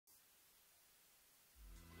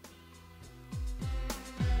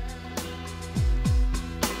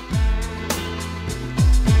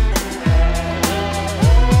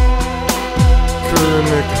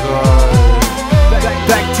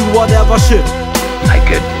whatever shit. I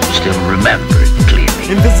could still remember it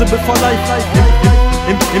clearly. Invisible for life,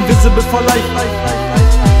 invisible for life.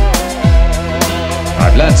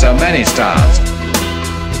 I've learned so many stars.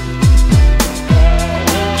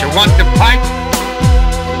 You want to fight?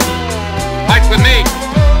 Fight with me.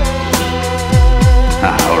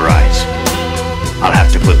 All right. I'll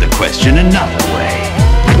have to put the question another way.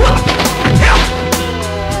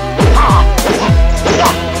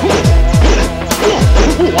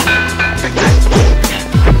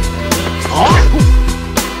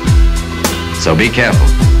 So be careful.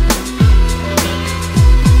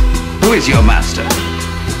 Who is your master?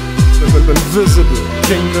 Invisible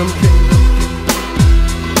kingdom.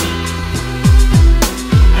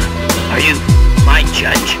 Are you my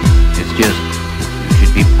judge? It's just, you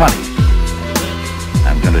should be punished.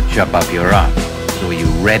 I'm gonna chop up your arm. So are you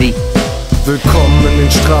ready? Willkommen in den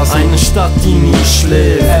Straßen. Eine Stadt, die nie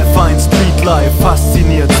schläft. F1 Streetlife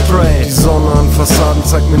fasziniert straight. Die Sonne an Fassaden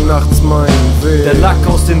zeigt mir nachts meinen Weg. Der Lack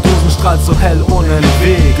aus den Dosen strahlt so hell ohne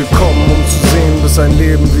Weg. Gekommen, um zu sehen, bis ein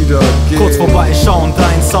Leben wieder geht. Kurz vorbeischauen,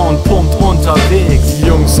 dein Sound pumpt unterwegs. Die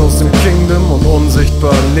Jungs aus dem Kingdom und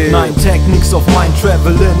unsichtbar leben. Nein, Techniques auf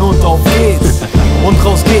Mindtravelling und auf geht's. Und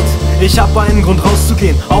raus geht's. Ich hab einen Grund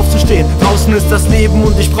rauszugehen, aufzustehen. Draußen ist das Leben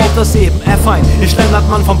und ich brauch das eben. F1, hier schlendert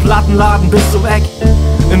man vom Plattenladen bis zum Eck.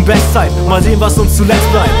 In Bestzeit, mal sehen, was uns zuletzt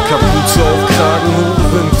bleibt. Kapuze auf Kragen,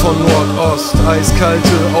 Wind von Nordost.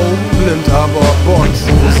 Eiskalte Augen, blind aber Box.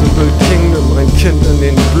 Invisible Kingdom, ein Kind in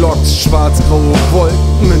den Blocks. Schwarz-graue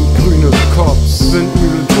Wolken mit grünen Cops.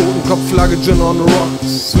 Windmühle, Totenkopf, Flagge, Gin on the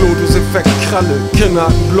Rocks. Lotus-Effekt, Kralle,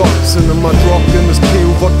 Kindergarten-Block. Cinema Drop, Guinness,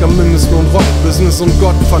 PO, Wodka, Mindestlohn, Rock. Business und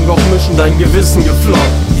Gott, Van Gogh mischen, dein Gewissen gefloppt.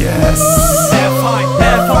 Yes! F1,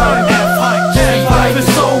 F1, F1, F1 is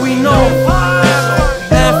so we know.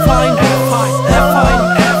 F1, F1,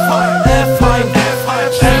 F1, F1,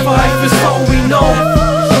 F1, F1 is so we know.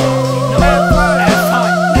 F1,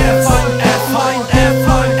 F1, F1,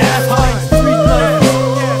 F1, F1,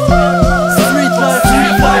 Street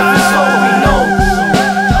life is so we know.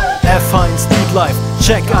 F1, Street life,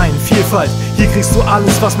 check ein, Vielfalt. Hier kriegst du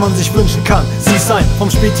alles, was man sich wünschen kann. Sieh's ein,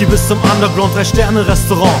 vom Späti bis zum Underground,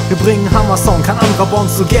 3-Sterne-Restaurant. Wir bringen Hammer-Sound, kein anderer bei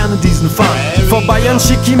uns so gerne diesen Fun. Vorbei an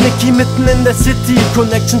Schickimicki, mitten in der City.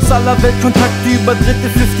 Connections aller Welt, Kontakte über Dritte,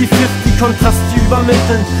 50-50, Kontraste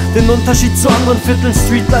übermitteln. Den Unterschied zu anderen Vierteln,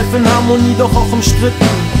 Streetlife in Harmonie, doch auch umstritten.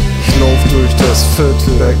 Ich lauf durch das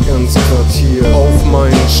Viertel, weg ins Quartier. Auf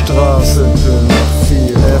meinen Straßen, nach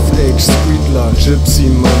 4. FH Streetlife,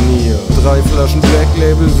 Gypsy-Manier. 3 Flaschen Black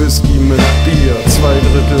Label Whisky mit Bier. 2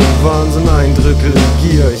 Drittel Wahnsinn, 1 Drittel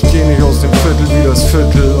Gier. Ich geh nicht aus dem Viertel wie das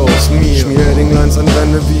Viertel aus mir. Schmier Heading-Lines an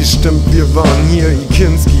Wände wie stimmt, wir waren hier.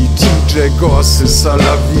 Ikinski, TJ Goss, ist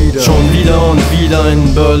aller wieder. Schon wieder und wieder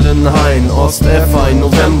in Berlin-Hain. Ost-F1,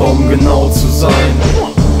 November, um genau zu sein.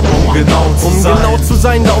 Um genau zu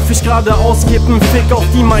sein, lauf ich geradeaus, geb nen Fick auf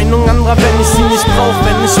die Meinung anderer, wenn ich sie nicht brauch.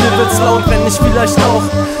 Wenn ich will, wird's laut, wenn ich vielleicht auch.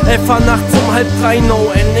 FA nachts um 2:30, no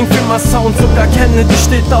ending für mal Sound. Sogar Kennedy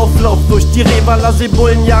steht auf Lauf, durch die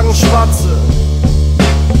Reberla-Sebullen jagen Schwarze.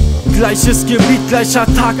 Gleiches Gebiet, gleicher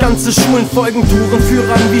Tag, ganze Schulen folgen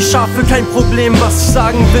Tourenführern wie Schafe, kein Problem, was ich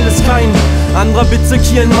sagen will, ist kein anderer Bezirk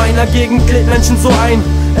hier in meiner Gegend lädt Menschen so ein.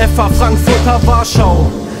 FA Frankfurter Warschau.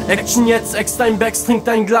 Action jetzt, ex dein Bags, trink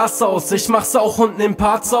dein Glas aus. Ich mach's auch und nehm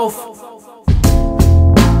Parts auf.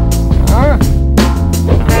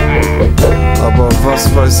 Aber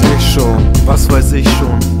was weiß ich schon? Was weiß ich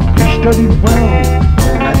schon?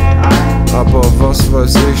 Aber was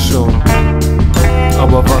weiß ich schon?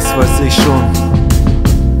 Aber was weiß ich schon?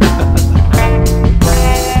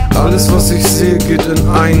 Alles, was ich sehe, geht in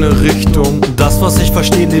eine Richtung. Das, was ich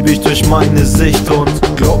verstehe, lebe ich durch meine Sicht. Und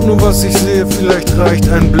glaub nur, was ich sehe, vielleicht reicht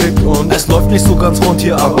ein Blick. Und es läuft nicht so ganz rund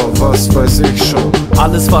hier, aber was weiß ich schon?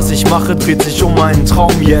 Alles, was ich mache, dreht sich um meinen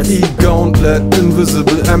Traum jetzt. E-Gauntlet,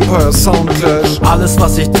 Invisible Empire, Soundclash. Alles,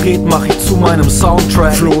 was ich dreht, mach ich zu meinem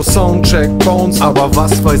Soundtrack. Flow, Soundcheck, Bounce, aber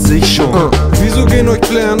was weiß ich schon? Wieso gehen euch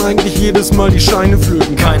Playern eigentlich jedes Mal die Scheine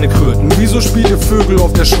flöten? Keine Kröten. Wieso spielt ihr Vögel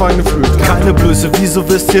auf der Schweineflöte? Keine Blöße, wieso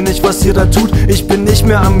wisst ihr nicht, was ihr da tut? Ich bin nicht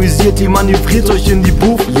mehr amüsiert, ihr manövriert euch in die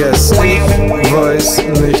Booth. Yes, ich weiß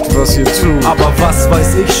nicht, was ihr tut. Aber was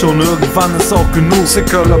weiß ich schon, irgendwann ist auch genug.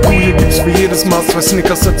 Sicker Labu, hier gibt's für jedes Mal 2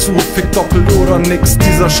 Snickers dazu. Fick doppelt oder nix,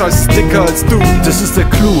 dieser Scheiß ist dicker als du. Das ist der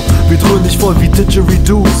Clou, wir dröhnen dich voll wie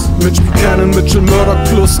Didgeridoos. Mitch Buchanan, Mitchell, Murdoch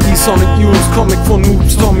plus E-Sonic News. Comic von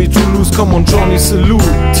Noobs, Tommy Toulouse, come on Johnny Salute.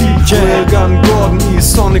 TJ, Gun, Gordon,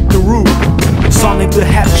 E-Sonic the Root. Sonic the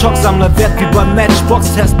Hedgehog, Sammlerwert wie beim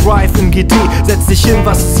Matchbox, Test Drive in GT. Setz dich hin,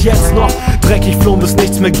 was ist jetzt noch? Dreckig flohen, bis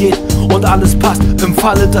nichts mehr geht und alles passt. Im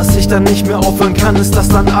Falle, dass ich dann nicht mehr aufhören kann, ist, dass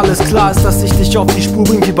dann alles klar ist, dass ich dich auf die Spur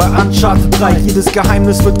bringe wie bei Uncharted 3. Jedes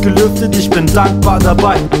Geheimnis wird gelüftet, ich bin dankbar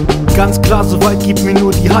dabei. Ganz klar, soweit gib mir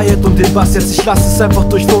nur die Hi-Hat und den Bass. Jetzt ich lass es einfach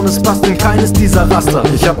durchflohen, es passt in keines dieser Raster.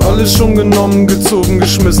 Ich hab alles schon genommen, gezogen,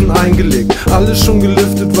 geschmissen, eingelegt. Alles schon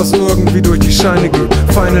geliftet, was irgendwie durch die Scheine geht.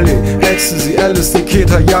 Finally, Ecstasy, LSD,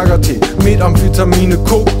 Keter, Jagertee, Methamphetamine,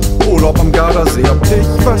 Coke, Urlaub am Gardasee. Ob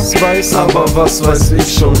ich was weiß, aber was weiß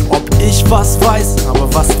ich schon. Ob ich was weiß,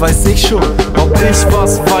 aber was weiß ich schon. Ob ich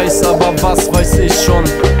was weiß, aber was weiß ich schon.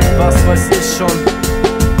 Was weiß ich schon.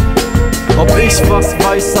 Ob ich was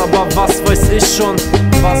weiß, aber was weiß ich schon.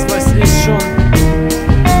 Was weiß ich schon.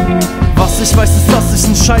 Was ich weiß ist, dass ich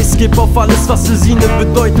einen Scheiß geb auf alles, was für sie ne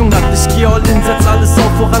Bedeutung hat. Ich geh all in, setz alles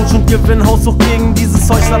auf Orange und gewinn haushoch gegen dieses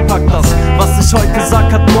Heuchlerpack. Das, was ich heute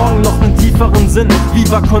gesagt, hat morgen noch einen tieferen Sinn.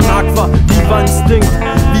 Viva Con Aqua, Viva Instinkt.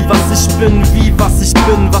 Wie was ich bin, wie was ich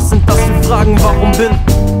bin. Was sind das für Fragen, warum bin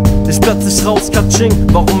ich plötzlich raus, Katsching?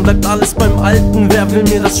 Warum bleibt alles beim Alten? Wer will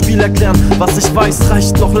mir das Spiel erklären? Was ich weiß,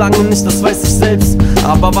 reicht noch lange nicht, das weiß ich selbst.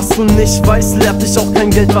 Aber was du nicht weißt, lehrt dich auch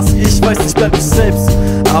kein Geld. Was ich weiß, ich bleib ich selbst.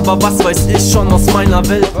 Aber was weiß ich schon aus meiner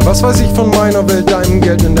Welt? Was weiß ich von meiner Welt, deinem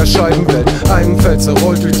Geld in der Scheibenwelt? Einem Feld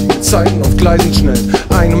zerrollt durch die Gezeiten auf Gleisen schnell.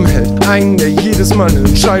 Einem Held, einen, der jedes Mal eine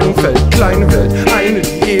Entscheidung fällt. Kleine Welt, eine,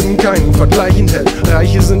 die eben keinen Vergleich enthält.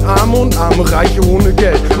 Reiche sind Arme und Arme Reiche ohne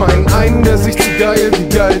Geld. Meinen einen, der sich zu geil,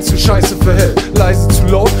 wie geil zu scheiße verhält. Leise zu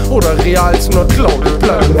laut oder real zu not cloud. Ich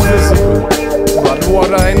bleib invisible, but what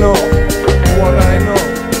I know, what I know,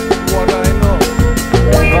 what I know.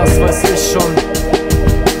 Was weiß ich schon.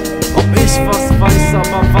 Ob ich was weiß,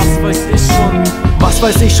 aber was weiß ich schon. Was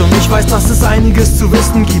weiß ich schon, ich weiß, dass es einiges zu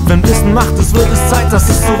wissen gibt. Wenn Wissen macht, es wird es Zeit, dass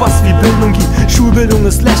es sowas wie Bildung gibt. Schulbildung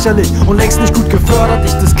ist lächerlich und längst nicht gut gefördert.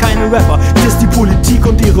 Ich diss keine Rapper, ich diss die Politik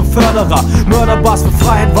und ihre Förderer. Mörderbars für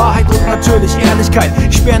Freiheit, Wahrheit und natürlich Ehrlichkeit.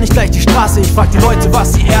 Ich sperr nicht gleich die Straße, ich frag die Leute,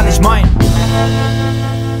 was sie ehrlich meinen.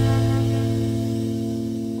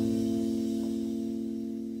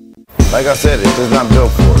 Like I said, it's just not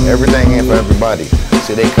built for it. Everything ain't for everybody.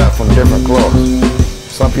 See, they cut from different cloths.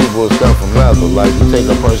 Some people is cut from leather, like you take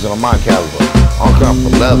a person of my caliber. I don't come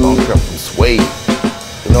from leather, I don't come from suede.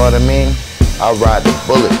 You know what I mean? I ride the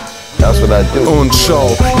bullet. That's what I do. Und schau,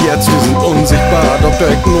 jetzt wir sind unsichtbar. Dr.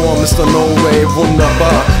 Ignore, Mr. No Way,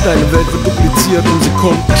 wunderbar. Deine Welt wird dupliziert im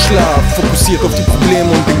Sekundenschlaf. Fokussiert auf die Probleme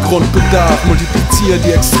und den Grundbedarf. Multipliziert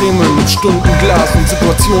die Extreme mit Stundenglas. Und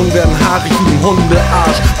Situationen werden haarig wie ein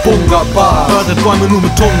Hundearsch. Wunderbar. Fördert Bäume nur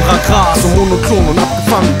mit Tonra-Gras. So monoklon und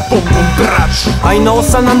abgefangen, Bum und Bratsch. Einer aus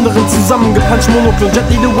den anderen zusammengepanscht, Monoklon, Jet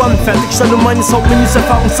Leader One. Fertigstellung meines Hauptmenüs,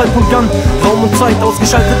 Erfahrungszeitpunkt Gun. Raum und Zeit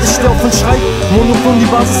ausgeschaltet, ich steh auf und schrei. Monoklon, die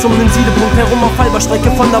Basis um den Siedepunkt herum auf halber Strecke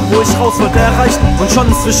von da, wo ich raus wollte, erreicht. Und schon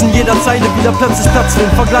ist zwischen jeder Zeile wieder plötzlich Platz für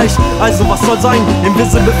den Vergleich. Also was soll sein?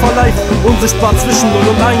 Invisible for life. Unsichtbar zwischen 0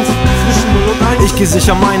 und 1. Zwischen 0 und 1. Ich geh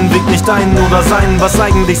sicher meinen Weg, nicht deinen oder seinen. Was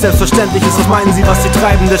eigentlich selbstverständlich ist, was meinen sie, was sie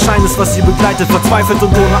treiben? Der Schein ist, was sie begleitet, verzweifelt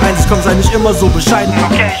und ohne Einsicht. Komm, sei nicht immer so bescheiden.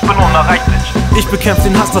 Okay, ich bin unerreichlich. Ich bekämpf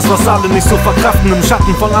den Hass, das was alle nicht so verkraften. Im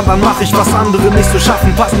Schatten von anderen mach ich, was andere nicht so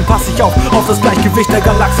schaffen. Passend pass ich auf das Gleichgewicht der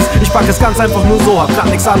Galaxis. Ich pack es ganz einfach nur so, hab grad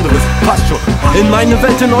nichts anderes. Passt schon. In meine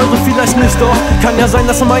Welt, in eure vielleicht nicht, doch kann ja sein,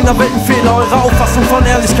 dass in meiner Welt ein Fehler eurer Auffassung von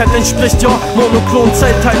Ehrlichkeit entspricht, ja. Monoklon,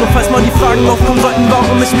 Zellteil und falls mal die Fragen aufkommen sollten,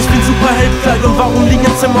 warum ich mich wie ein Superheld kleid und warum liegen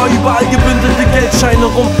im Zimmer überall gebündelte Geldscheine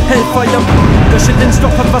rum. Helfer, ja, der Shit, den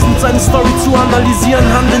Stoff hat was mit seiner Story zu analysieren,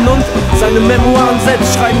 handeln und seine Memoiren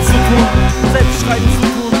selbst schreiben zu tun. Selbst schreiben zu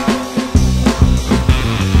tun.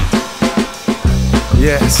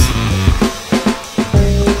 Yes.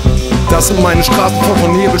 Das sind meine Straßen voll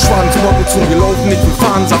von Nebel, Schwaden, Smog und Zoom. Wir laufen nicht, wir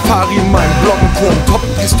fahren Safari in meinem Blockenturm. Top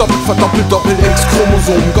ist doppelt, verdoppelt,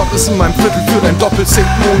 Doppel-X-Chromosom. Gott ist in meinem Viertel für dein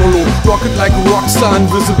Doppel-Sync-Monolog. Rocket like a Rockstar,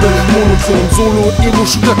 invisible, monoton. Solo,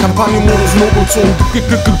 Ego-Shooter, Kampagnenmodus, Nokozon.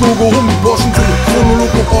 Dogo rum, die Burschen sind im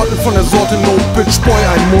Chronolog und ordnet von der Sorte No Bitch Boy,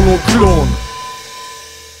 ein Monoklon.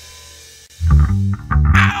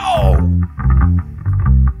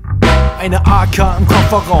 Eine AK im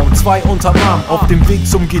Kofferraum, 2 unterm Arm, auf dem Weg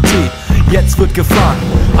zum GT. Jetzt wird gefahren,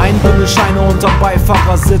 Einbindescheine unterm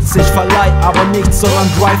Beifahrersitz. Ich verleih aber nichts, sondern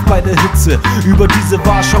Drive bei der Hitze. Über diese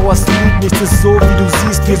Warschauer Street, nichts ist so, wie du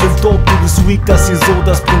siehst. Wir sind dope, du bist weak, das hier so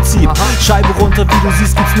das Prinzip. Scheibe runter, wie du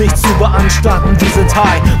siehst, gibt's nichts zu beanstanden. Wir sind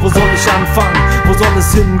high, wo soll ich anfangen? Wo soll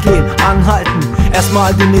es hingehen? Anhalten,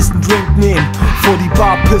 erstmal den nächsten Drink nehmen, vor die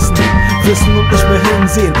Bar pissen, wissen und nicht mehr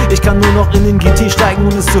hinsehen. Ich kann nur noch in den GT steigen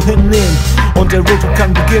und es so hinnehmen. Und der Roadtrip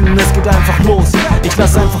kann beginnen, es geht einfach los. Ich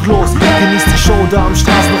lass einfach los, genieß die Show da am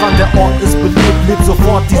Straßenrand. Der Ort ist belebt, lebt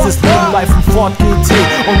sofort dieses Leben live im Ford GT.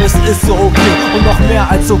 Und es ist so okay und noch mehr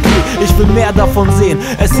als okay. Ich will mehr davon sehen,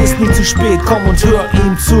 es ist nie zu spät, komm und hör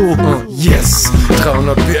ihm zu. Yes,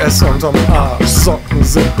 300 PS unterm Arsch, Socken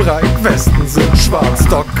sind breit, Westen sind schwarz.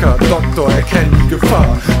 Docker, Doktor, erkenn die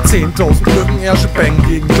Gefahr. 10.000 Lückenärsche, Bang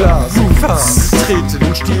gegen Glas. Fast trete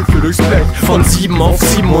den Stiefel durchs Blech, von 7 auf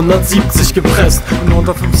 770 gepresst. In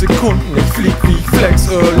unter 5 Sekunden, ich flieg wie ich flex.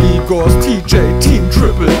 Early, Ghost, TJ, Team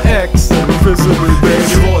Triple X, Invisible Baby.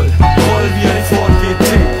 Ich roll wie ein Ford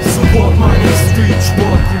GT, support meine Street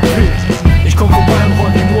Sport Coupé. Ich komm vorbei und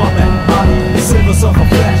roll die Mohammed, Ali, Silver Surfer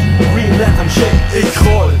Flash, Green Lantern Shake. Ich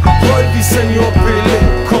roll wie Senior Pelé,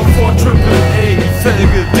 Komfort Triple A, die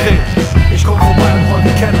Felge dreht. Ich komm vorbei und roll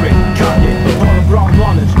die Kendrick, Kanye, Paul Brown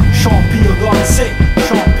Knowledge, Sean P. Sick,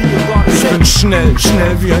 Sean P. Ich bin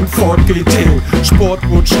schnell wie ein Ford GT,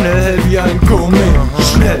 Sportboot schnell, hell wie ein Komodo.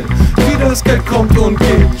 Schnell, wie das Geld kommt und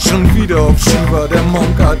geht, schon wieder auf Shiva, der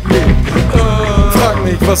Monk-Athlet. Frag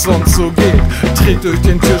nicht, was sonst so geht, dreht durch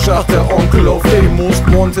den Tisch, ach der Onkel auf E. Most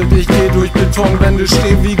wanted, ich geh durch Betonwände,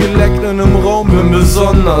 steh wie geleckt in einem Raum, bin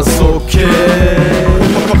besonders okay.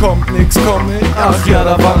 Kommt nix, komm ich, ach ja,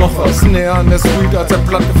 da war noch was näher an der Street, als der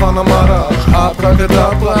plattgefahrener Marsch.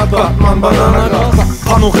 Abracadabra, Batman, Bananagras.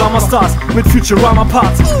 Panorama-Stars mit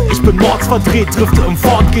Futurama-Parts. Ich bin mordsverdreht, drifte im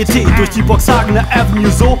Ford GT durch die Boxhagener Avenue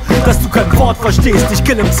so, dass du kein Wort verstehst. Ich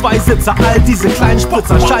kill im Zweisitzer all diese kleinen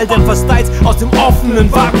Spritzer, Schalldämpfer Styles aus dem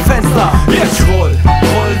offenen Wagenfenster. Ich roll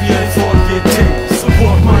wie ein Ford GT,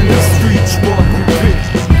 support meine Street Sport Coupé.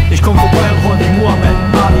 Ich komm vorbei und roll die Mohammed,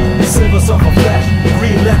 Ali, Silver Surfer Flash,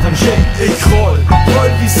 Green Lantern Shake. Ich roll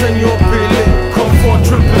wie Senior Pelé, Komfort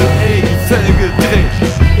Triple A, die Felge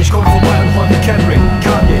dreht. Ich komm vorbei und roll die Kendrick,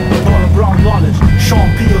 Kanye, Paul Brown Knowledge, Sean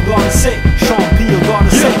P. Sick, Sean P.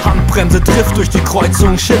 Sick. Handbremse trifft durch die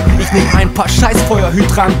Kreuzung, shit. Ich nehm ein paar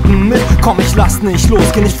Scheißfeuerhydranten mit. Komm, ich lass nicht los,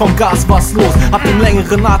 geh nicht vom Gas, was los? Hab den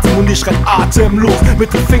längeren Atem und ich schreit atemlos.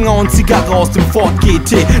 Mittelfinger und Zigarre aus dem Ford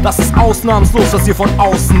GT. Das ist ausnahmslos, was ihr von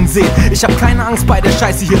außen seht. Ich hab keine Angst, bei der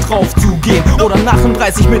Scheiße hier drauf zu gehen oder nach einem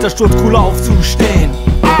 30 Meter Sturzkuhle aufzustehen.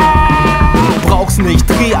 Brauch's nicht,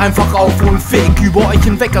 dreh einfach auf und feg über euch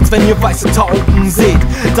hinweg, als wenn ihr weiße Tauben seht.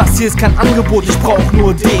 Das hier ist kein Angebot, ich brauch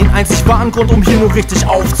nur den einzig wahren Grund, um hier nur richtig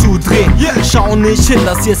aufzudrehen. Schau nicht hin,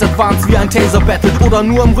 das hier ist advanced wie ein Taser-Battle oder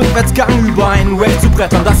nur im Rückwärtsgang über einen Rave zu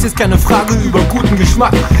brettern. Das hier ist keine Frage über guten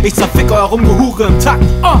Geschmack, ich zerfick euer Rumgehure im Takt.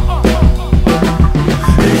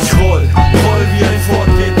 Ich roll wie ein Ford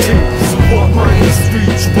GT, support meine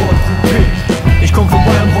Street Sport Coupé. Ich komm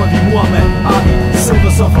vorbei und roll die Mohammed, Ali,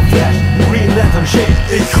 Silver Surfer Flash, Green Lantern Shake.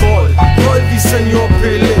 Ich roll wie Senior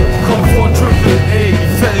Pelé, Komfort Triple A, die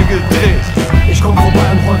Felge dreht. Ich komm vorbei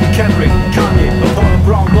und roll die Kendrick, Kanye, Paul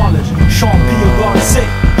Brown Knowledge, Sean P. Sick,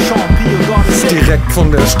 Sean P. Sick. Direkt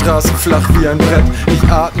von der Straße, flach wie ein Brett.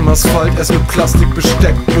 Ich atme Asphalt, esse mit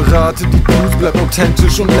Plastikbesteck. Berate die Blues, bleib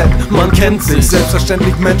authentisch und nett. Man kennt sich,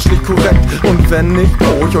 selbstverständlich menschlich korrekt. Und wenn nicht,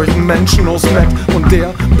 hol ich euch einen Menschen aus Matt. Und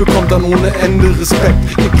der bekommt dann ohne Ende Respekt.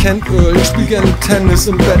 Ihr kennt Earl, ich spiel gerne Tennis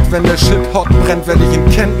im Bett. Wenn der Shit hot brennt, werd ich in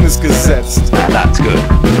Kenntnis gesetzt. That's good.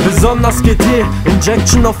 Besonders GT,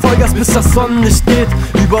 Injection auf Vollgas, bis das Sonnenlicht geht.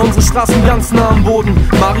 Über unsere Straßen ganz nah am Boden.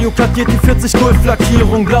 Mario kartiert die 40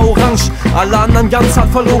 Gold-Flackierung, blau-orange. Alle anderen ganz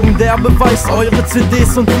hart verlogen. Der Beweis, eure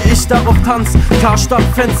CDs und wie ich darauf tanz. Karstadt,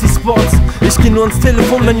 Fancy Sports. Ich geh nur ins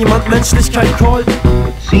Telefon, wenn jemand Menschlichkeit callt. It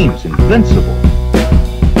seems invincible.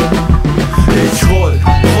 Ich roll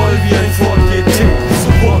wie ein Ford GT,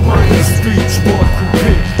 support meine Street Sport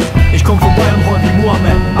Coupé. Ich komm vorbei und roll die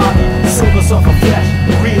Mohammed, Ali, Silver Surfer Flash,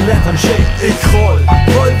 Green Lantern Shake. Ich roll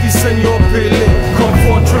wie Senior Pelé,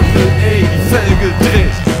 Komfort Triple A, die Felge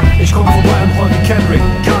dreht. Ich komm vorbei und roll die Kendrick,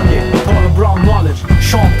 Kanye, Paul Brown Knowledge,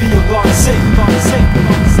 Sean P. Sick.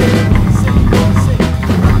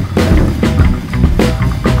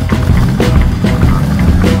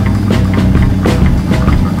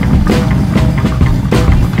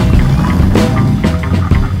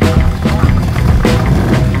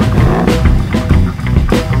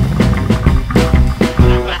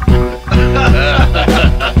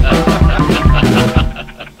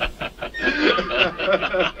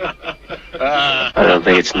 I don't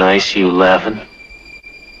think it's nice you laughing.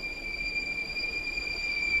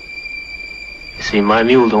 See, my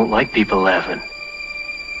mule don't like people laughing.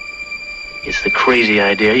 It's the crazy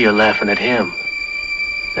idea you're laughing at him.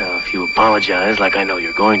 Now, if you apologize like I know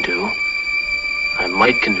you're going to, I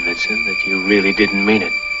might convince him that you really didn't mean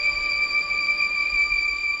it.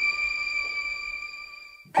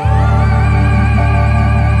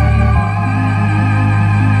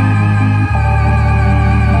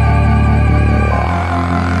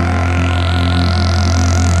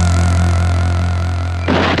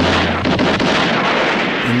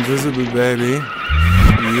 Invisible, baby.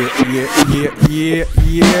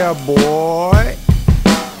 Yeah, boy.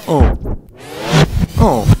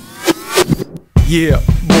 Yeah,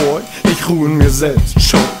 boy, ich ruhe in mir selbst.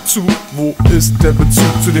 Schau zu, wo ist der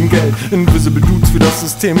Bezug zu dem Geld? Invisible Dudes für das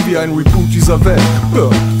System wie ein Reboot dieser Welt.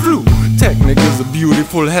 Flu, Technik is a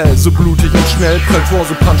beautiful hell. So blutig und schnell, prellt vor,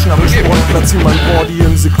 so punchen, aber Sport. Platzier mein Body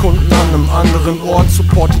in Sekunden an einem anderen Ort.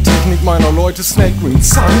 Support die Technik meiner Leute, Snake Green,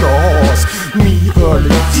 Thunder Horse. Me, Earl,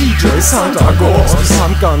 DJ, Santa Ghost.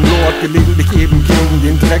 Handgun Lord, gelegentlich eben gegen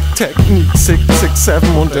den Dreck. Technik 667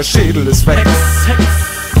 und der Schädel ist weg.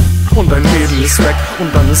 Und dein Mädel ist weg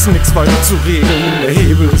und dann ist nix weiter zu regeln. Der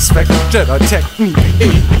Hebel ist weg, Jedi-Technik,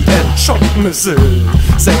 AEN, Schockmissile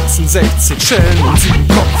 66 Schellen und 7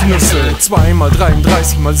 Kopfnüsse 2 mal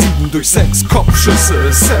 33 mal 7 durch 6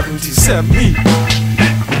 Kopfschüsse 77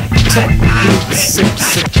 Technik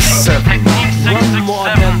 667 One more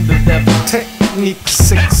than the devil Technik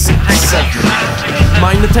 667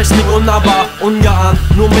 Meine Technik unnahbar, ungeahnt,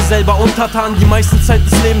 nur mir selber untertan. Die meiste Zeit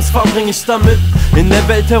des Lebens verbringe ich damit, in der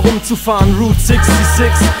Welt herumzufahren. Route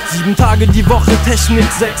 66, 7 Tage die Woche, Technik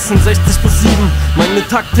 66+7. Meine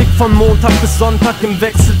Taktik von Montag bis Sonntag im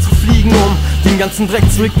Wechsel zu fliegen, um den ganzen Dreck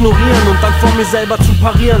zu ignorieren und dann vor mir selber zu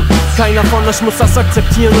parieren. Keiner von euch muss das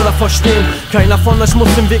akzeptieren oder verstehen. Keiner von euch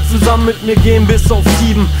muss den Weg zusammen mit mir gehen bis auf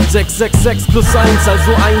 7. 666 plus 1,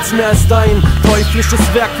 also 1 mehr als dein. Teuflisches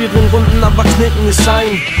Werk, wir drehen Runden, aber knicken nicht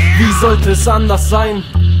ein. Wie sollte es anders sein?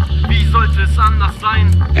 Wie sollte es anders sein?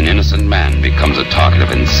 An innocent man becomes a target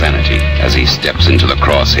of insanity as he steps into the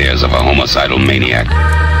crosshairs of a homicidal maniac.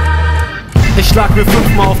 Ich schlag mir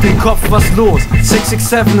 5-mal auf den Kopf, was los?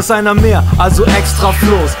 667 ist einer mehr, also extra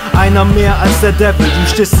Floß. Einer mehr als der Devil, du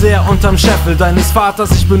stehst sehr unterm Scheffel deines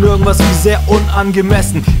Vaters. Ich bin irgendwas wie sehr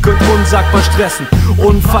unangemessen, könnt unsagbar stressen,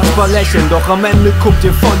 unfassbar lächeln. Doch am Ende guckt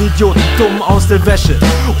ihr Vollidioten dumm aus der Wäsche.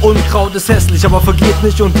 Unkraut ist hässlich, aber vergeht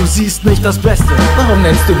nicht und du siehst nicht das Beste. Warum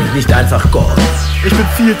nennst du mich nicht einfach Gott? Ich bin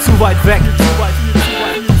viel zu weit weg,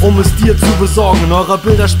 um es dir zu besorgen. In eurer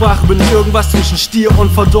Bildersprache bin ich irgendwas zwischen Stier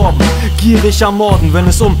und verdorben. Gierig ermorden, wenn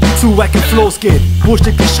es um zu wacke Flows geht. Wo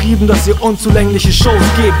steht geschrieben, dass ihr unzulängliche Shows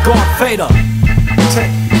gebt? God Vader.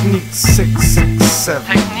 Technik 667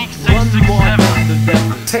 Technik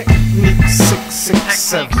 667 Technik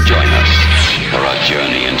 667 Join us for a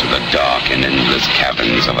journey into the dark and endless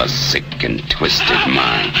caverns of a sick and twisted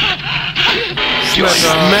mind.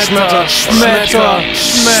 Schmetter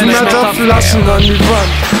Flaschen an die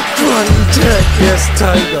Wand. Quantität, yes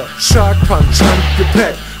Tiger, Shark Punch,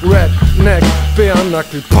 Handgepäck, Redneck,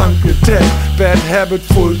 Bärnackel, Punk Attack, Bad Habit,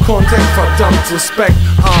 Full Contact, verdammt suspekt,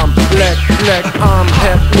 Arm, Black Arm,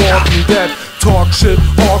 Head, Walking Dead, Talk Shit,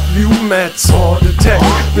 Hawk View, Mad Sword Attack,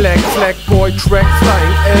 Black Flag Boy, Track,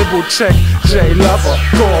 Flying Elbow Check, J Lover,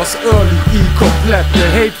 Course, Early, E komplett, The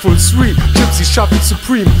Hateful Three, Gypsy Shuffle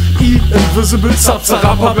Supreme, E Invisible,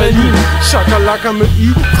 Zapzarappa Berlin, Schakalaka mit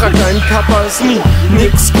I, frag deinen Kappa ist nie,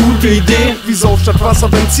 nix gute Idee, wie Sauf statt Wasser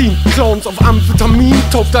Benzin, Clowns auf Amphetamin,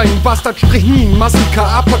 tauf deinen Bastard Strichnin,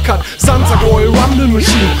 Massika Uppercut, Sunsack Oil Rumble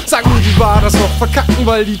Machine, sag mir wie war das noch, verkacken,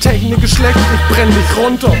 weil die Technik ist schlecht, ich brenn dich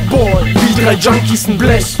runter, boy, wie 3 Junkies ein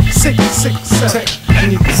Blech, 667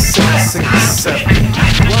 Technik 667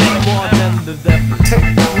 One more than the devil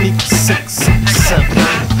Technik 667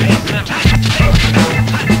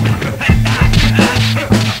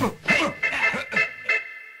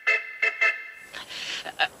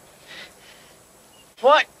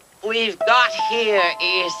 What we've got here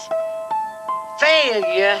is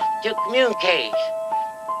failure to communicate.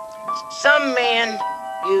 Some men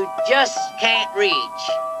you just can't reach.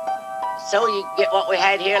 So you get what we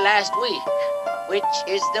had here last week, which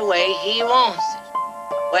is the way he wants it.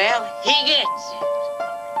 Well, he gets it.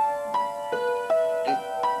 And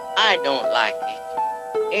I don't like it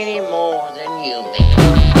any more than you, man.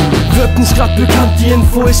 Wird nicht grad bekannt die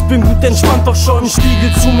Info, ich bin gut entspannt, doch schau im Spiegel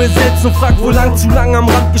zu mir selbst und frag, wo lang zu lang am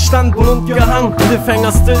Rand gestanden und gehangen.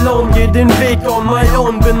 Cliffhanger still alone, geh den Weg on my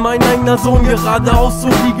own, bin mein eigener Sohn, geradeaus so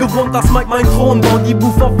wie gewohnt, das Mike mein Thron. Bau die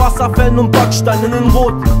Booth auf Wasserfällen und Backsteinen in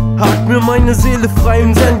Rot. Hakt mir meine Seele frei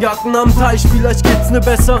im Zen-Garten am Teich, vielleicht gibt's ne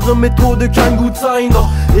bessere Methode, kann gut sein, doch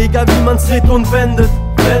egal wie man's dreht und wendet.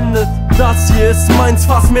 Das hier ist meins,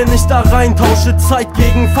 fass mir nicht da rein. Tausche Zeit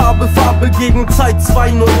gegen Farbe, Farbe gegen Zeit.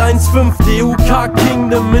 2015 DUK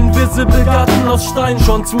Kingdom, Invisible Garten aus Stein.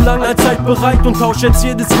 Schon zu langer Zeit bereit und tausche jetzt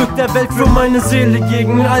jedes Glück der Welt für meine Seele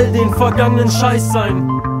gegen all den vergangenen Scheiß sein.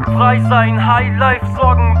 Frei sein, High Life,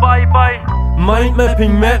 Sorgen, bye bye.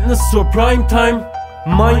 Mindmapping Madness zur Primetime.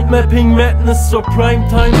 Mindmapping Madness zur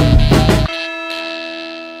Primetime.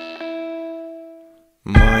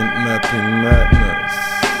 Mindmapping Madness.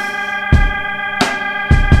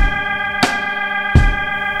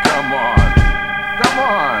 Come on, come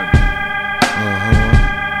on.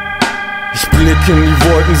 Ich blicke in die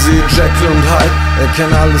Wolken, sehe Jekyll und Hyde.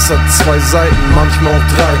 Erkenne alles hat zwei Seiten, manchmal auch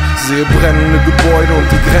drei. Sehe brennende Gebäude und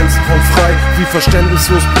die Grenzen von frei. Wie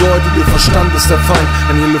verständnislos bedeutet, ihr Verstand ist der Feind.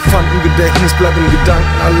 Ein Elefantengedächtnis bleibt in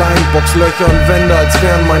Gedanken allein. Boxlöcher und Wände, als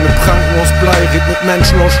wären meine Pranken aus Blei. Red mit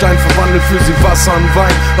Menschen aus Stein, verwandelt für sie Wasser in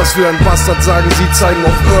Wein. Was für ein Bastard sagen sie, zeigen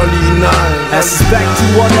auf Earl hinein. Es ist back to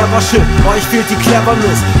whatever shit, euch fehlt die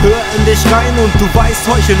Cleverness. Hör in dich rein und du weißt,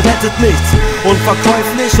 Heucheln rettet nichts.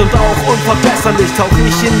 Unverkäuflich und auch unverbesserlich tauch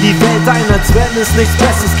ich in die Welt ein, als wenn es nichts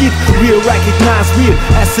Besseres gibt. Real recognize real,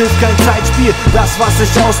 es hilft kein Zeitspiel. Das was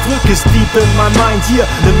ich ausdrücke ist deep in my mind. Hier,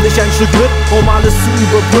 nimm dich ein Stück mit, um alles zu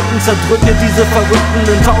überbrücken. Zerdrücke diese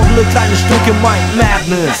Verrückten in tausende kleine Stücke Mind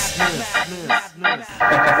Madness.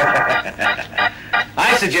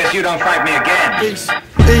 I suggest you don't fight me again.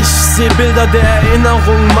 Ich seh Bilder der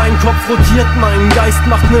Erinnerung, mein Kopf rotiert, mein Geist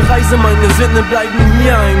macht ne Reise, meine Sinne bleiben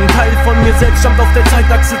hier. Ein Teil von mir selbst stammt auf der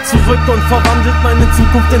Zeitachse zurück und verwandelt meine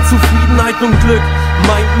Zukunft in Zufriedenheit und Glück.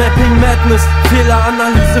 Mindmapping Madness,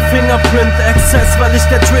 Fehleranalyse, Fingerprint, Access, weil ich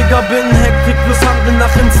der Trigger bin. Hektik plus Handeln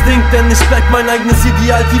nach Instinkt, denn ich bleib mein eigenes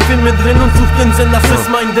Ideal tief in mir drin und such den Sinn, das ist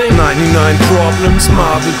mein Ding. 99 Problems,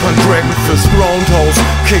 Marvel, Pan, Dragon Fist, Roundhouse,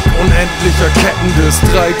 Kick, unendlicher Kettendiss,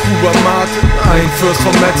 3 Kuba Martin, ein Fürst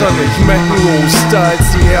vom Metternich, Meckenrose, Styles,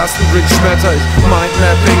 die ersten Bricks schmetter ich.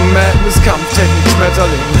 Mindmapping Madness, Kampftechnik,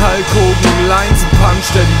 Schmetterling, Hulk Hogan, Lines, Punch,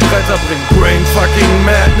 der die Bretter bringt. Brainfucking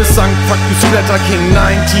Madness, Sankt Fuck, du Splatter King,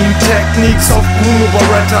 19 Techniques auf Bruno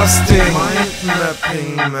Barrettas Ding.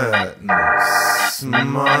 Mindmapping Madness,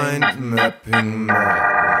 Mindmapping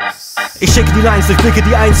Madness. Ich schicke die Lines, durchblicke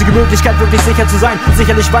die einzige Möglichkeit, wirklich sicher zu sein.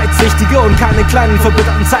 Sicherlich weitsichtige und keine kleinen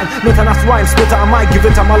verbitterten Zeilen. Mitternachts Rhymes, Splitter am Mic,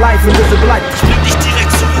 Gewitter mal live, invisible light. Ich bring dich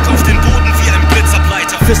direkt zurück auf den Boden wie ein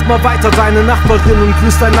Blitzableiter. Fist mal weiter deine Nachbarin und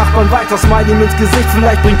grüß deinen Nachbarn weiter. Smile ihm ins Gesicht,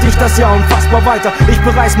 vielleicht bringt dich das ja unfassbar weiter. Ich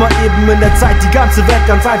bereis mal eben in der Zeit die ganze Welt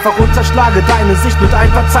ganz einfach und zerschlage deine Sicht mit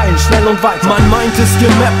ein paar Zeilen schnell und weiter. Mein Mind ist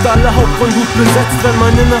gemappt, alle Hauptfront gut besetzt. Wenn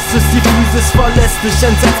mein Innerstes die Physis verlässt, ich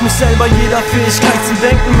entsetz mich selber jeder Fähigkeit zu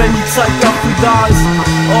denken, wenn die Zeit dafür da ist.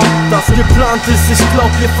 Ob das geplant ist, ich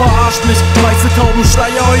glaub ihr verarscht mich. Weiße Tauben,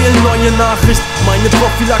 Schleier, heulen, neue Nachricht. Meine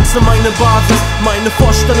Prophylaxe, meine Basis, meine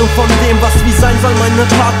Vorstellung von dem, was wie sein soll. Meine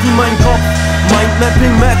Party, mein Kopf,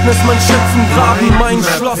 Mindmapping Madness, mein Schützengraben, mein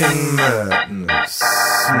Schloss. Madness,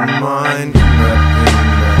 Mindmapping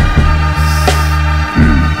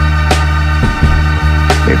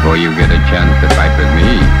Before you get a chance to fight with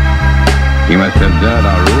me, you must observe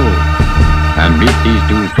our rules and beat these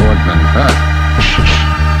two swordsmen first.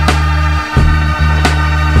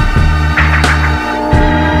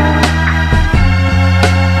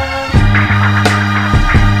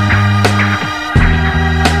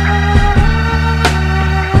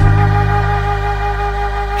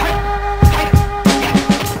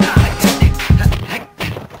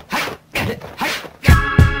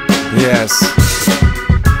 Yes,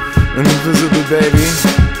 invisible baby.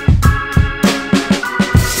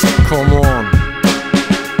 Come on.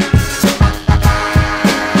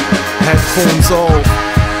 Headphones off.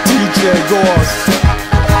 DJ Ghost.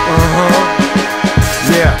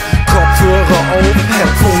 Yeah. Kopfhörer auf,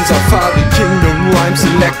 Headphones Safari, Kingdom Rhymes,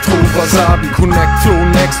 Elektro, Wasabi, Connect, Flow,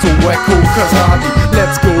 Nexto, Wacko, Karadi,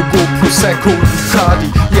 Let's go, go, Prosecco, Ducati,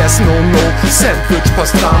 Yes, no, no, Sandwich,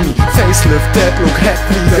 Pastrami, Facelift, Deadlook, Head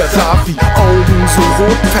wie Gaddafi, Augen so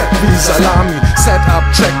rot, fett wie Salami, Setup,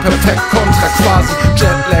 Check, perfekt, Kontra quasi,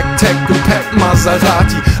 Jetlag, Tech, Gepäck,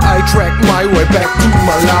 Maserati, I track my way back to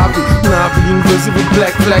Malawi, Navi, Invisible,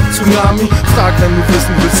 Black Flag, Tsunami, frag, wenn du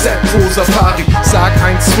wissen willst, Set, Pro, Safari, sag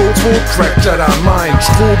 1, 2, Crack, Jedi, Mind,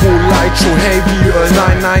 Strobo, Lightshow, hey wie Earl,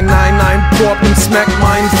 9999, Portman, Smack,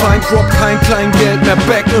 mein Feind, Drop kein Kleingeld mehr,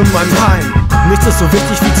 back in meinem Heim. Nichts ist so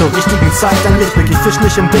wichtig wie zur richtigen Zeit ein Lichtblick. Ich fisch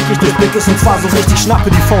nicht im Blick, ich durchblick es und zwar so richtig. Schnappe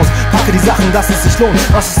die Fonds, packe die Sachen, dass es sich lohnt.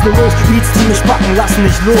 Was ist nur los? Beats, die mich packen, lassen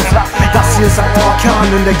nicht los. Das hier ist ein Orkan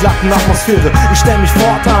in der glatten Atmosphäre. Ich stell mich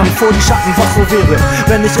fortan vor die Schatten, was so wäre,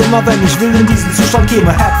 wenn ich immer, wenn ich will, in diesen Zustand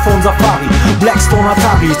käme. Headphone Safari, Blackstone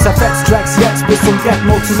Atari. Ich zerfetz Tracks jetzt bis zum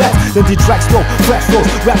Get-Mode zuletzt. Denn die Tracks flow, fresh flows,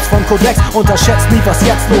 Raps von KODX. Unterschätzt nie, was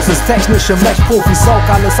jetzt los ist. Technisch im Mech-Profi, saug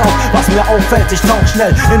alles auf, was mir auffällt. Ich tauch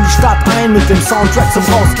schnell in die Stadt ein mit dem Soundtrack zum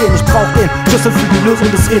Rausgehen. Ich brauch den Schlüssel für die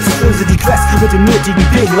Lösung des Rätsels. Löse die Quest mit dem nötigen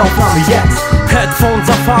Pegel. Aufnahme jetzt. Headphone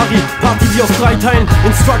Safari, Party die aus 3 Teilen.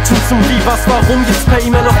 Instructions zum Wie, was, warum, jetzt per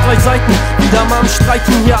E-Mail auf 3 Seiten. Wieder mal am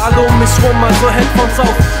Streiken, hier alle um mich rum. Also Headphones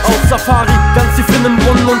auf Safari, ganz tief in einem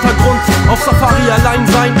Brunnenuntergrund. Auf Safari allein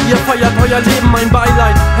sein, ihr feiert euer Leben, mein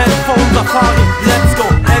Beileid. Headphone Safari, let's go,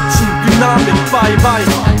 Action, Dynamik, bye bye.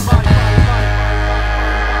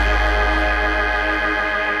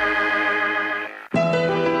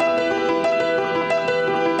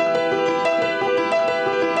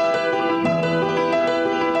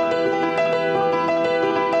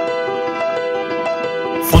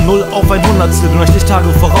 Von 0 auf 100 bin euch Lichttage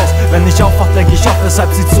voraus. Wenn ich aufwach, denke ich auf,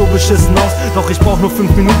 weshalb sieht's so beschissen aus. Doch ich brauch nur 5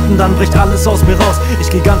 Minuten, dann bricht alles aus mir raus. Ich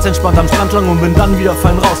geh ganz entspannt am Strand lang und bin dann wieder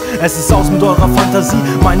fein raus. Es ist aus mit eurer Fantasie,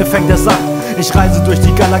 meine fängt erst an. Ich reise durch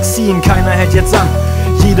die Galaxien, keiner hält jetzt an.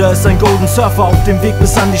 Jeder ist ein Golden Surfer auf dem Weg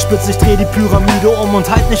bis an die Spitze. Ich dreh die Pyramide um und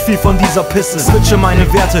halt nicht viel von dieser Pisse. Switche meine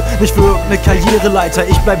Werte, nicht für irgendeine Karriereleiter.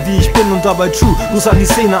 Ich bleib wie ich bin und dabei true. Gruß an die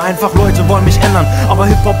Szene, einfach Leute wollen mich ändern. Aber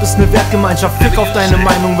Hip-Hop ist eine Wertgemeinschaft. Fick auf deine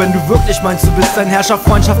Meinung, wenn du wirklich meinst, du bist ein Herrscher.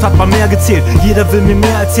 Freundschaft hat mal mehr gezählt. Jeder will mir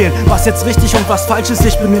mehr erzählen, was jetzt richtig und was falsch ist.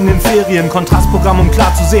 Ich bin in den Ferien, Kontrastprogramm, um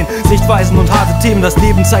klar zu sehen. Sichtweisen und harte Themen, das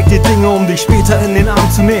Leben zeigt dir Dinge, um dich später in den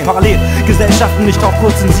Arm zu nehmen. Parallel, Gesellschaften, ich tauch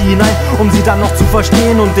kurz in sie hinein, um sie dann noch zu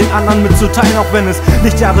verstehen und den anderen mitzuteilen, auch wenn es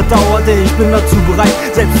nicht Jahre dauert, ey, ich bin dazu bereit,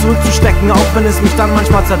 selbst zurückzustecken, auch wenn es mich dann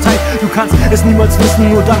manchmal zerteilt. Du kannst es niemals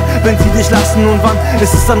wissen, nur dann, wenn sie dich lassen. Und wann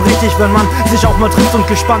ist es dann richtig, wenn man sich auch mal trifft und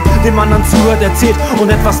gespannt dem anderen zuhört, erzählt und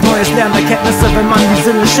etwas Neues lernt, Erkenntnisse, wenn man die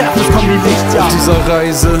Sinne schärft, es kommt die Lichtjahre. Auf dieser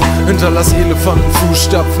Reise hinterlass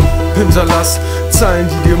Elefantenfußstapfen, hinterlass Zeilen,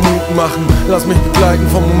 die dir Mut machen. Lass mich begleiten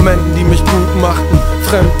von Momenten, die mich gut machten.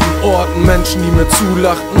 Fremden Orten, Menschen, die mir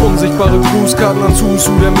zulachten. Unsichtbare Grußkarten an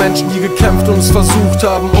Zusu der Menschen, die gekämpft und es versucht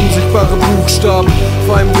haben. Unsichtbare Buchstaben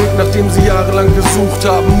vor einem Weg, nachdem sie jahrelang gesucht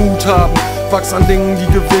haben. Mut haben, wachs an Dingen,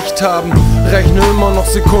 die Gewicht haben. Rechne immer noch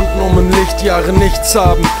Sekunden, um in Lichtjahre nichts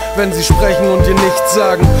haben. Wenn sie sprechen und dir nichts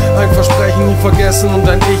sagen, ein Versprechen nie vergessen und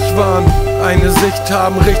ein Ich wahren. Eine Sicht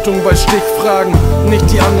haben, Richtung bei Stichfragen.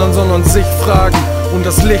 Nicht die anderen, sondern sich fragen und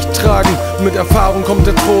das Licht tragen. Mit Erfahrung kommt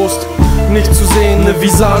der Trost. Nicht zu sehen, ne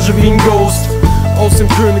Visage wie ein Ghost. Aus dem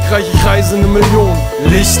Königreich, ich reise 1 Million.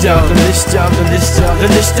 Lichtjahre, Lichtjahre, Lichtjahre,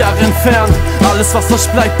 Lichtjahre entfernt. Alles was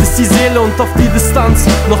noch bleibt ist die Seele und auf die Distanz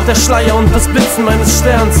noch der Schleier und das Blitzen meines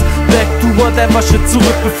Sterns. Back to whatever shit,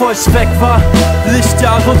 zurück bevor ich weg war.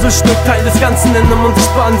 Lichtjahre, so Stück, Teil des Ganzen in einem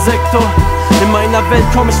unsichtbaren Sektor. In meiner Welt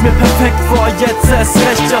komm ich mir perfekt vor, jetzt erst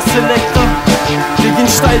recht, ja Selector. Wir gehen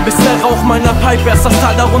steil bis der Rauch meiner Pipe, erst das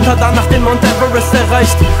Tal darunter, danach den Mount Everest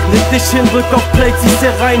erreicht. Leg dich hin, drück auf Play, zieh's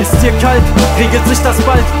dir rein, ist dir kalt, regelt sich das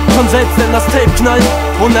bald von selbst, wenn das Tape knallt.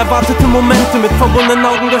 Unerwartete Momente mit verbundenen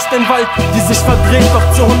Augen durch den Wald, die sich verdreht, doch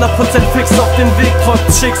zu 100% fix auf den Weg,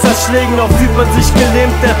 trotz Schicksalsschlägen auf über sich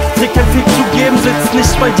gelähmt. Der Trick, kein Fick zu geben, sitzt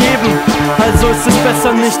nicht bei jedem, also ist es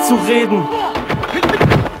besser nicht zu reden.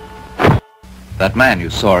 That man you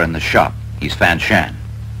saw in the shop, he's Fan Shan,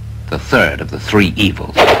 the third of the 3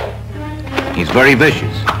 evils. He's very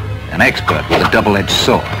vicious, an expert with a double-edged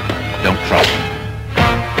sword. Don't trust him.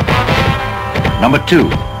 Number 2,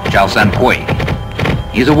 Chao San Pui.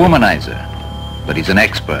 He's a womanizer, but he's an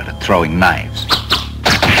expert at throwing knives.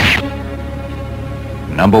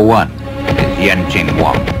 Number 1 is Yen Ching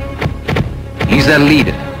Wang. He's their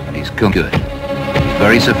leader, and he's good. He's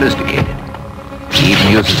very sophisticated. He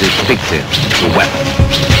even uses his pigtails as a weapon.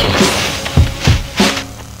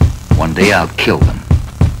 One day I'll kill them.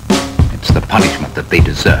 It's the punishment that they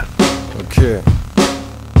deserve. Okay.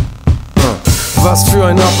 Was für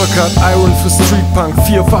ein Uppercut, Iron für Streetpunk.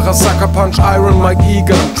 4-facher Sucker Punch, Iron Mike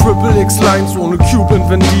Egan. Triple X Lines ohne Cuban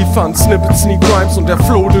Van Fun. Snippet Sneak Rhymes und der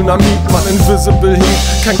Flow Dynamit. Man Invisible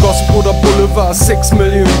Heat, kein Gossip oder Boulevard. 6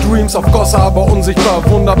 Million Dreams auf Gossa, aber unsichtbar,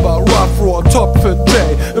 wunderbar. Rough Raw, Topfit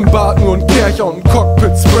J. Im Bad nur ein Kercher und ein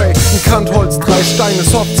Cockpit Spray. Ein Kantholz, 3 Steine,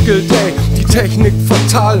 Soft Skill Day. Die Technik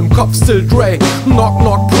fatal, im Kopf still Dre. Knock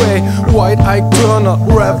Knock Pray, White Ike Turner,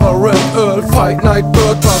 Reverend Earl, Fight Night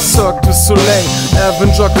Bird, Cirque du Soleil,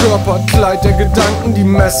 Avenger Körper, Kleid der Gedanken, die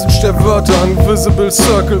Message der Wörter, Invisible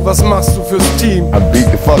Circle, was machst du fürs Team? I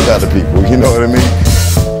beat the fuck out of people, you know what I mean?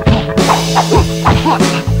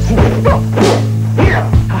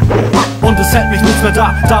 Und es hält mich nichts mehr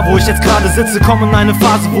da wo ich jetzt gerade sitze, komm in eine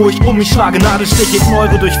Phase, wo ich um mich schlage, Nadelstiche, ignore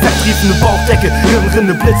durch fetttriefende Bauchdecke,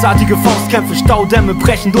 Hirnrinde, blitzartige Faustkämpfe, Staudämme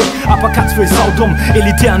brechen durch, Uppercuts für saudumm,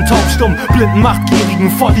 elitären taubstumm, blinden, machtgierigen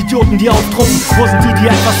Vollidioten, die auftruppen. Wo sind die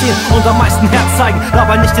etwas sehen und am meisten Herz zeigen,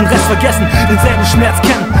 dabei nicht den Rest vergessen, denselben Schmerz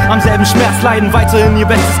kennen, am selben Schmerz leiden, weiterhin ihr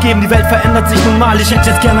Bestes geben, die Welt verändert sich nun mal, ich hätte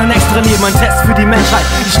jetzt gerne ein extra Leben, ein Test für die Menschheit,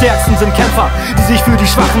 die Stärksten sind Kämpfer, die sich für die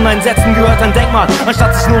Schwachen einsetzen, gehört ein Denkmal,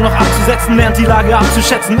 anstatt sich nur noch abzusetzen, lernt die Lage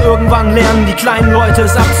abzuschätzen. Irgendwann lernen die kleinen Leute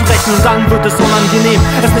es abzurechnen und dann wird es unangenehm,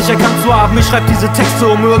 es nicht erkannt zu haben. Ich schreib diese Texte,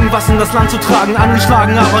 um irgendwas in das Land zu tragen,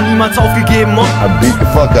 angeschlagen, aber niemals aufgegeben und I beat the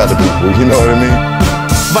fuck out of people, you know what I mean?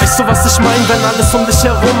 Weißt du, was ich mein, wenn alles um dich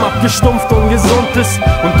herum abgestumpft und gesund ist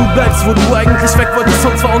und du bleibst, wo du eigentlich weg wolltest,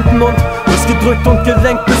 und zwar unten und bist gedrückt und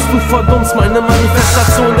gelenkt, bis du verdummst. Meine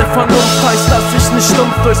Manifestation der Vernunft heißt, dass ich nicht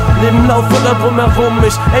stumpf durchs Leben laufe oder drumherum.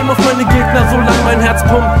 Ich aim auf meine Gegner, solange mein Herz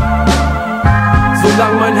pumpt.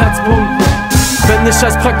 Solange mein Herz pumpt. Wenn ich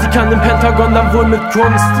als Praktikant im Pentagon, dann wohl mit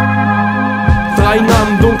Kunst. 3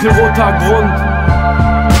 Namen, dunkelroter Grund.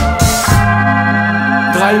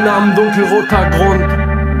 3 Namen, dunkelroter Grund.